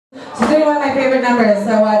my favorite numbers,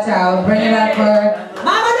 so watch out. Bring it up for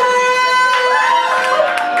Mama Dora!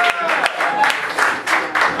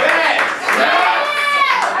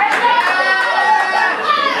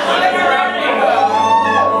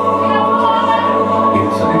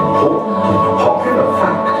 It's an important and popular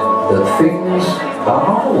fact that things are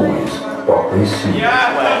not always what they seem.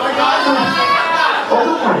 On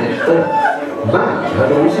the planet Earth, man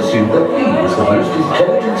had always assumed that he was the most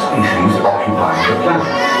intelligent species occupying the planet,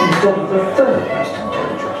 instead of the third most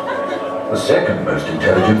intelligent. The second most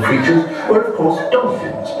intelligent creatures were, of course,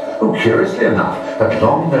 dolphins, who, curiously enough, had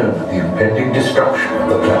long known of the impending destruction of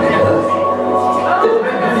the planet Earth. There were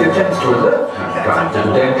many attempts to alert mankind to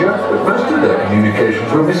the danger, but most of their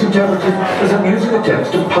communications were misinterpreted as amusing attempts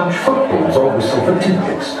to punch footballs or whistle for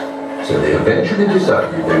Titt'es. So they eventually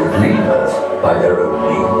decided they would leave Earth by their own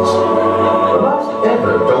means. The last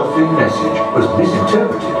ever dolphin message was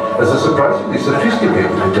misinterpreted as a surprisingly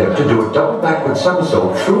sophisticated attempt to do a double backward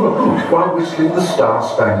somersault through a hoop while whistling the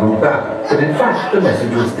Star-Spangled Banner. But in fact, the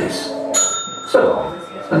message was this: so long,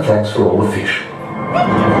 and thanks for all the fish.